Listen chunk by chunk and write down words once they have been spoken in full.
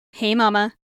Hey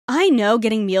mama, I know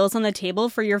getting meals on the table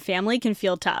for your family can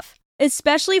feel tough,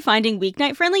 especially finding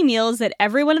weeknight-friendly meals that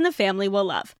everyone in the family will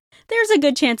love. There's a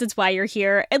good chance it's why you're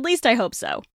here, at least I hope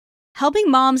so.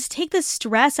 Helping moms take the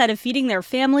stress out of feeding their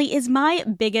family is my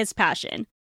biggest passion.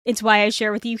 It's why I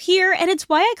share with you here, and it's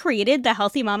why I created the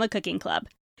Healthy Mama Cooking Club.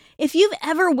 If you've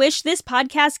ever wished this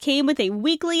podcast came with a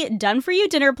weekly done-for-you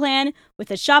dinner plan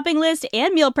with a shopping list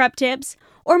and meal prep tips,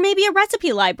 or maybe a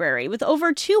recipe library with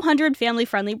over 200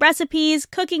 family-friendly recipes,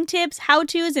 cooking tips,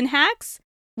 how-tos, and hacks,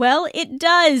 well, it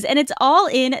does, and it's all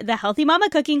in the Healthy Mama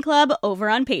Cooking Club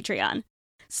over on Patreon.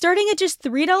 Starting at just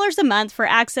 $3 a month for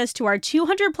access to our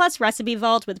 200-plus recipe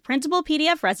vault with printable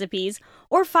PDF recipes,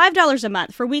 or $5 a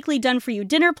month for weekly done-for-you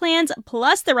dinner plans,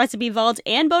 plus the recipe vault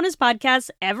and bonus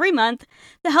podcasts every month,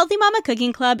 the Healthy Mama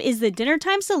Cooking Club is the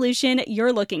dinnertime solution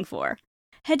you're looking for.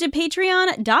 Head to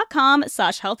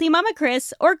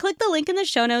patreon.com/healthymamachris or click the link in the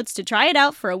show notes to try it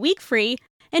out for a week free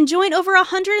and join over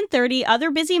 130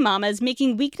 other busy mamas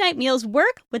making weeknight meals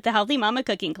work with the Healthy Mama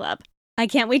Cooking Club. I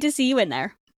can't wait to see you in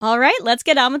there. All right, let's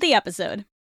get on with the episode.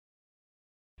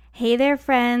 Hey there,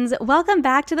 friends. Welcome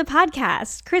back to the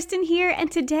podcast. Kristen here,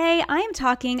 and today I am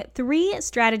talking 3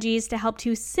 strategies to help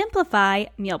to simplify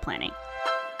meal planning.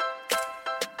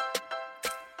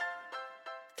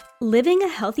 Living a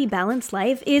healthy, balanced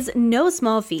life is no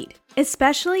small feat,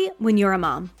 especially when you're a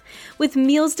mom. With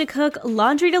meals to cook,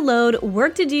 laundry to load,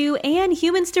 work to do, and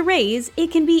humans to raise,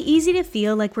 it can be easy to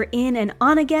feel like we're in an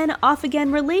on-again,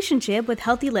 off-again relationship with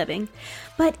healthy living.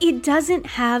 But it doesn't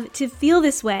have to feel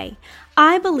this way.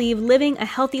 I believe living a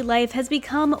healthy life has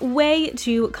become way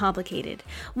too complicated.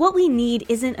 What we need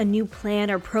isn't a new plan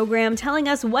or program telling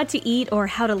us what to eat or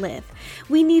how to live.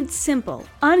 We need simple,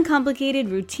 uncomplicated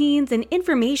routines and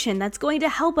information that's going to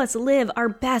help us live our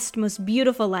best, most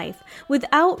beautiful life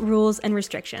without rules and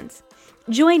restrictions.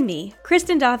 Join me,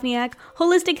 Kristen Dovniak,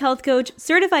 holistic health coach,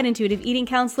 certified intuitive eating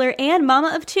counselor, and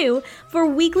mama of 2, for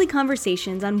weekly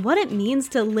conversations on what it means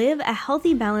to live a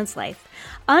healthy, balanced life,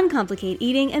 uncomplicate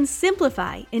eating, and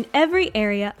simplify in every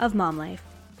area of mom life.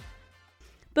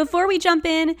 Before we jump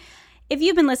in, if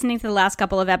you've been listening to the last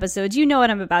couple of episodes, you know what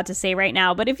I'm about to say right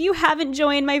now, but if you haven't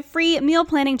joined my free meal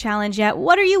planning challenge yet,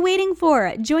 what are you waiting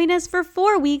for? Join us for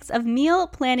 4 weeks of meal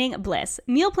planning bliss.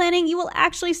 Meal planning you will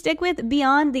actually stick with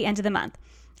beyond the end of the month.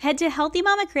 Head to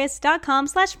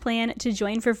healthymamachris.com/plan to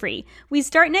join for free. We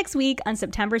start next week on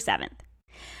September 7th.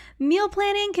 Meal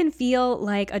planning can feel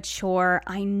like a chore,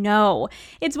 I know.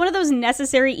 It's one of those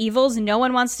necessary evils no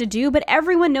one wants to do, but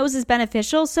everyone knows is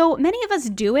beneficial, so many of us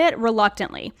do it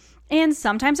reluctantly. And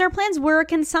sometimes our plans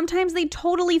work, and sometimes they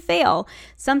totally fail.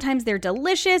 Sometimes they're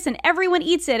delicious and everyone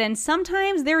eats it, and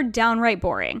sometimes they're downright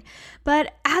boring.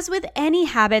 But as with any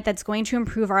habit that's going to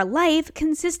improve our life,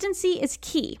 consistency is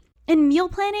key. And meal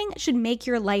planning should make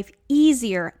your life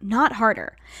easier, not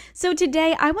harder. So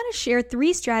today, I want to share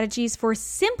 3 strategies for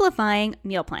simplifying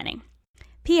meal planning.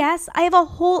 P.S. I have a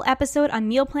whole episode on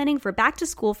meal planning for back to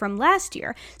school from last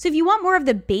year, so if you want more of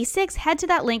the basics, head to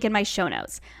that link in my show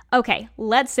notes. Okay,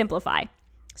 let's simplify.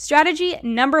 Strategy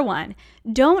number 1,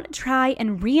 don't try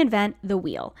and reinvent the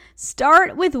wheel.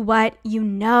 Start with what you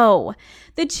know.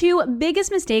 The 2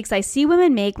 biggest mistakes I see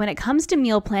women make when it comes to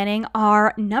meal planning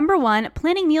are, number 1,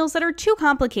 planning meals that are too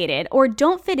complicated or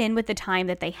don't fit in with the time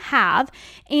that they have,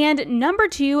 and number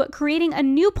 2, creating a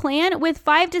new plan with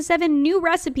 5 to 7 new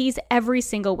recipes every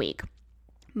single week.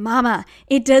 Mama,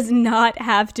 it does not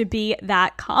have to be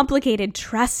that complicated,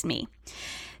 trust me.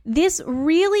 This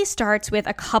really starts with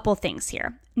a couple things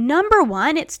here. Number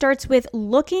 1, it starts with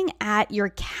looking at your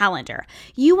calendar.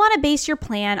 You want to base your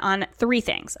plan on 3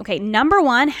 things. Okay, number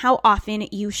 1, how often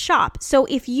you shop. So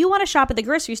if you want to shop at the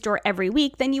grocery store every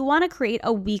week, then you want to create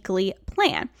a weekly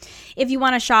plan. If you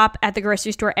want to shop at the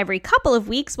grocery store every couple of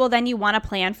weeks, well, then you want to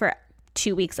plan for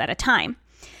 2 weeks at a time.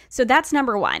 So that's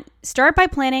number 1. Start by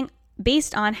planning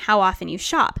based on how often you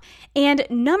shop. And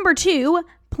number 2,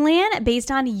 plan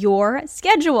based on your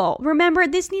schedule. Remember,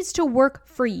 this needs to work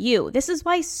for you. This is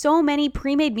why so many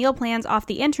pre-made meal plans off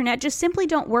the internet just simply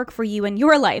don't work for you in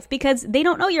your life because they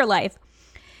don't know your life.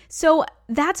 So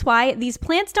that's why these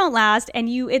plans don't last, and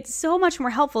it's so much more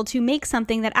helpful to make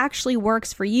something that actually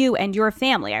works for you and your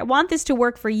family. I want this to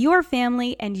work for your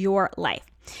family and your life.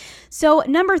 So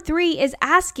number 3 is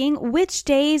asking which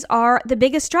days are the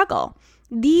biggest struggle.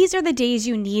 These are the days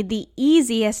you need the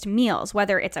easiest meals,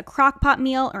 whether it's a crock pot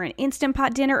meal or an Instant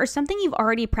Pot dinner or something you've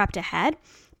already prepped ahead.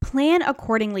 Plan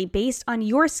accordingly based on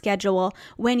your schedule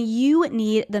when you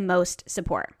need the most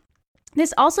support.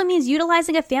 This also means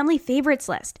utilizing a family favorites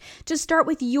list to start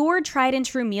with your tried and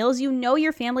true meals you know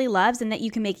your family loves and that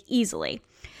you can make easily.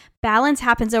 Balance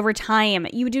happens over time.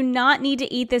 You do not need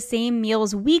to eat the same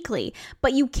meals weekly,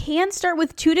 but you can start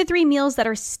with 2 to 3 meals that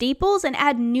are staples and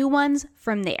add new ones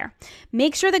from there.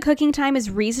 Make sure the cooking time is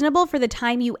reasonable for the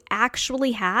time you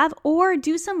actually have, or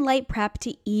do some light prep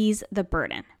to ease the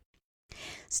burden.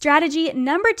 Strategy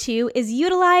number 2 is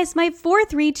utilize my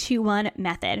 4-3-2-1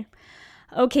 method.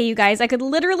 Okay, you guys, I could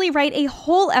literally write a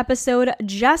whole episode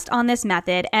just on this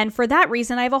method, and for that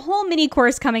reason, I have a whole mini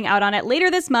course coming out on it later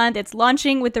this month. It's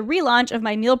launching with the relaunch of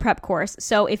my meal prep course,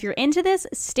 so if you're into this,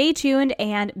 stay tuned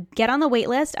and get on the wait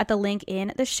list at the link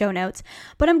in the show notes,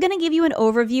 but I'm going to give you an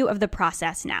overview of the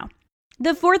process now.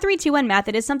 The 4-3-2-1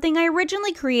 method is something I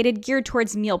originally created geared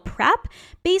towards meal prep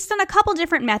based on a couple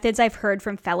different methods I've heard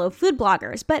from fellow food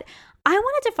bloggers, but I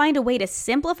wanted to find a way to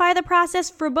simplify the process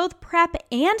for both prep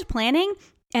and planning,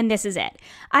 and this is it.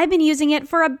 I've been using it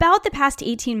for about the past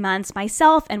 18 months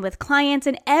myself and with clients,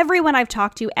 and everyone I've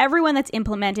talked to, everyone that's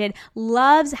implemented,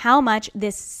 loves how much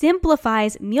this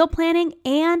simplifies meal planning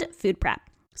and food prep.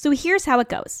 So here's how it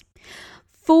goes.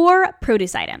 4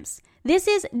 produce items. This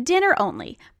is dinner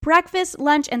only. Breakfast,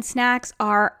 lunch, and snacks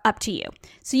are up to you.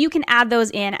 So you can add those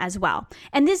in as well.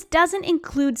 And this doesn't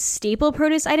include staple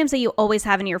produce items that you always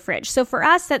have in your fridge. So for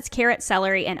us, that's carrot,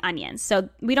 celery, and onions. So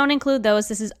we don't include those.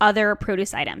 This is other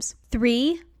produce items.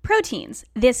 3, proteins.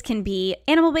 This can be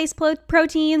animal-based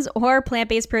proteins or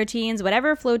plant-based proteins,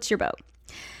 whatever floats your boat.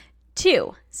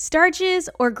 2, starches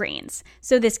or grains.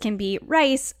 So this can be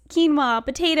rice, quinoa,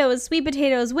 potatoes, sweet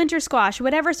potatoes, winter squash,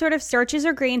 whatever sort of starches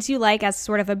or grains you like as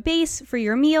sort of a base for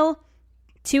your meal.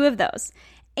 2 of those.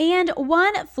 And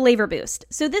 1 flavor boost.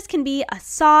 So this can be a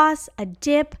sauce, a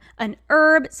dip, an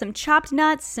herb, some chopped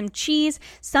nuts, some cheese,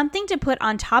 something to put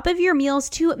on top of your meals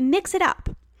to mix it up.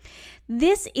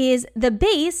 This is the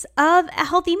base of a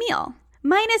healthy meal,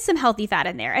 minus some healthy fat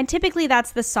in there. And typically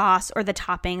that's the sauce or the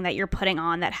topping that you're putting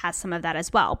on that has some of that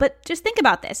as well. But just think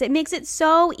about this. It makes it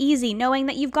so easy knowing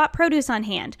that you've got produce on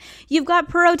hand, you've got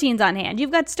proteins on hand,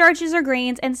 you've got starches or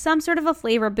grains and some sort of a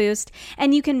flavor boost,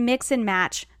 and you can mix and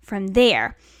match from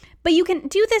there. But you can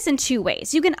do this in 2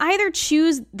 ways. You can either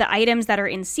choose the items that are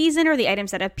in season or the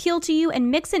items that appeal to you and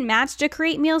mix and match to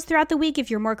create meals throughout the week if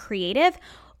you're more creative.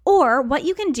 Or what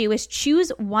you can do is choose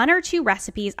 1 or 2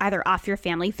 recipes either off your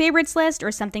family favorites list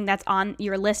or something that's on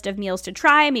your list of meals to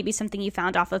try, maybe something you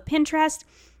found off of Pinterest,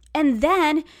 and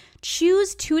then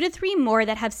choose 2 to 3 more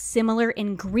that have similar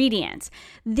ingredients.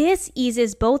 This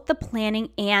eases both the planning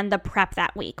and the prep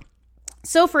that week.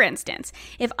 So for instance,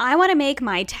 if I want to make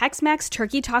my Tex-Mex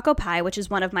turkey taco pie, which is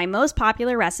one of my most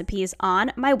popular recipes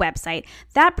on my website,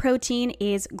 that protein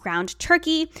is ground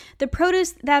turkey. The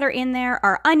produce that are in there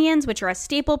are onions, which are a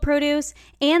staple produce,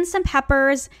 and some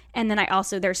peppers, and then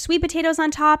there's sweet potatoes on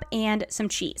top and some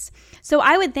cheese. So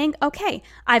I would think, okay,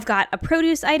 I've got a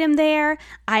produce item there,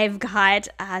 I've got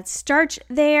a starch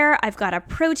there, I've got a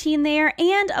protein there,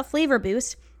 and a flavor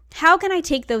boost. How can I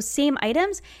take those same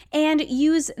items and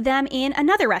use them in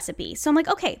another recipe? So I'm like,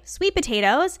 okay, sweet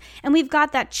potatoes, and we've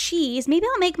got that cheese. Maybe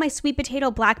I'll make my sweet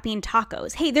potato black bean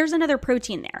tacos. Hey, there's another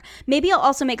protein there. Maybe I'll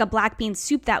also make a black bean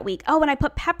soup that week. Oh, and I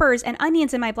put peppers and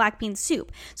onions in my black bean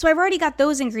soup. So I've already got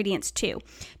those ingredients too.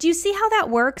 Do you see how that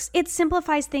works? It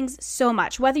simplifies things so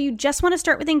much. Whether you just want to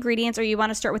start with ingredients or you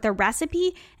want to start with a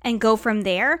recipe and go from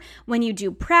there, when you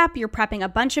do prep, you're prepping a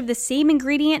bunch of the same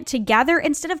ingredient together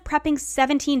instead of prepping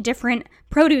 17 different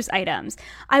produce items.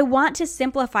 I want to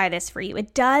simplify this for you.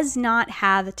 It does not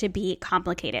have to be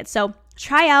complicated. So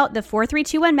try out the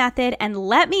 4-3-2-1 method and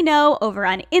let me know over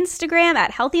on Instagram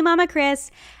at HealthyMamaChris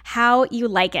how you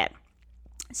like it.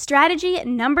 Strategy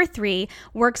number 3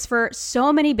 works for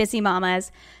so many busy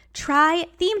mamas. Try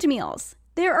themed meals.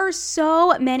 There are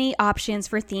so many options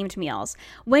for themed meals.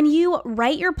 When you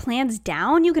write your plans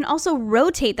down, you can also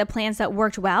rotate the plans that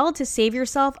worked well to save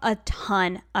yourself a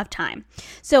ton of time.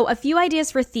 So a few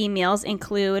ideas for theme meals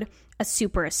include a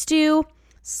soup or a stew,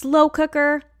 slow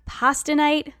cooker, pasta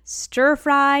night, stir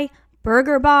fry,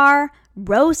 burger bar,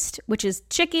 roast, which is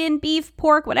chicken, beef,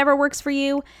 pork, whatever works for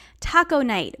you, taco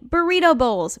night, burrito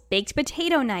bowls, baked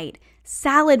potato night,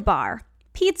 salad bar,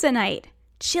 pizza night,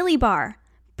 chili bar,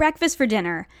 breakfast for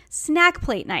dinner, snack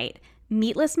plate night,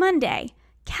 meatless Monday,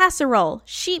 casserole,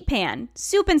 sheet pan,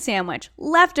 soup and sandwich,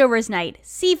 leftovers night,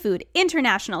 seafood,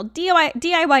 international, DIY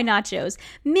nachos,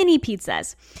 mini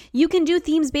pizzas. You can do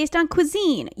themes based on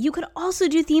cuisine. You could also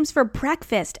do themes for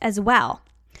breakfast as well.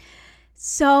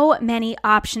 So many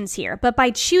options here, but by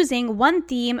choosing one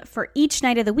theme for each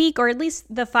night of the week, or at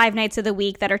least the 5 nights of the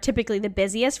week that are typically the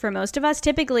busiest for most of us,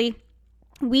 typically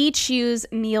we choose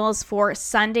meals for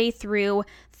Sunday through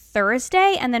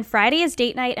Thursday, and then Friday is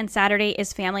date night and Saturday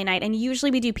is family night. And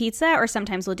usually we do pizza, or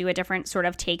sometimes we'll do a different sort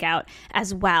of takeout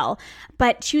as well.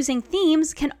 But choosing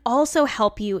themes can also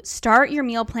help you start your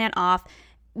meal plan off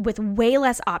with way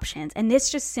less options. And this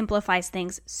just simplifies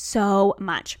things so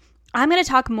much. I'm going to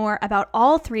talk more about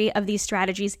all 3 of these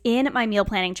strategies in my meal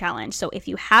planning challenge. So if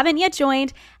you haven't yet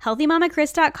joined,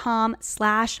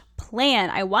 healthymamakris.com/plan.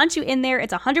 I want you in there.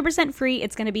 It's 100% free.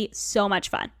 It's going to be so much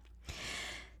fun.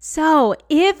 So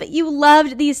if you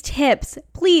loved these tips,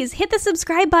 please hit the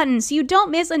subscribe button so you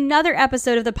don't miss another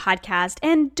episode of the podcast.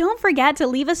 And don't forget to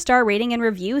leave a star rating and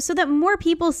review so that more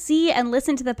people see and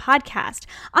listen to the podcast.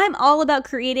 I'm all about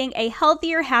creating a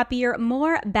healthier, happier,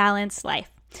 more balanced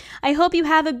life. I hope you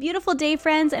have a beautiful day,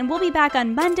 friends, and we'll be back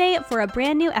on Monday for a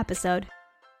brand new episode.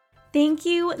 Thank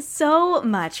you so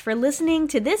much for listening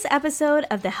to this episode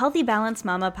of the Healthy Balanced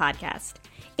Mama podcast.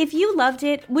 If you loved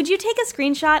it, would you take a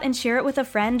screenshot and share it with a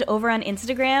friend over on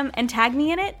Instagram and tag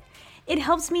me in it? It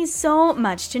helps me so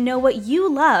much to know what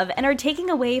you love and are taking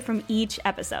away from each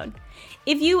episode.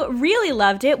 If you really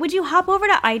loved it, would you hop over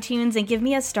to iTunes and give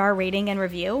me a star rating and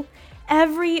review?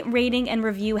 Every rating and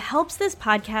review helps this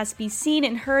podcast be seen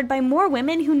and heard by more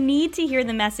women who need to hear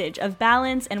the message of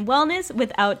balance and wellness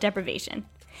without deprivation.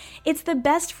 It's the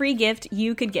best free gift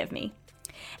you could give me.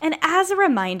 And as a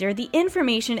reminder, the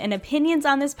information and opinions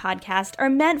on this podcast are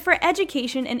meant for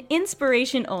education and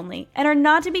inspiration only and are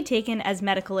not to be taken as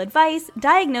medical advice,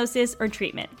 diagnosis, or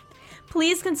treatment.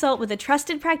 Please consult with a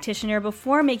trusted practitioner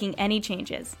before making any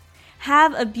changes.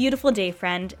 Have a beautiful day,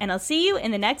 friend, and I'll see you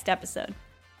in the next episode.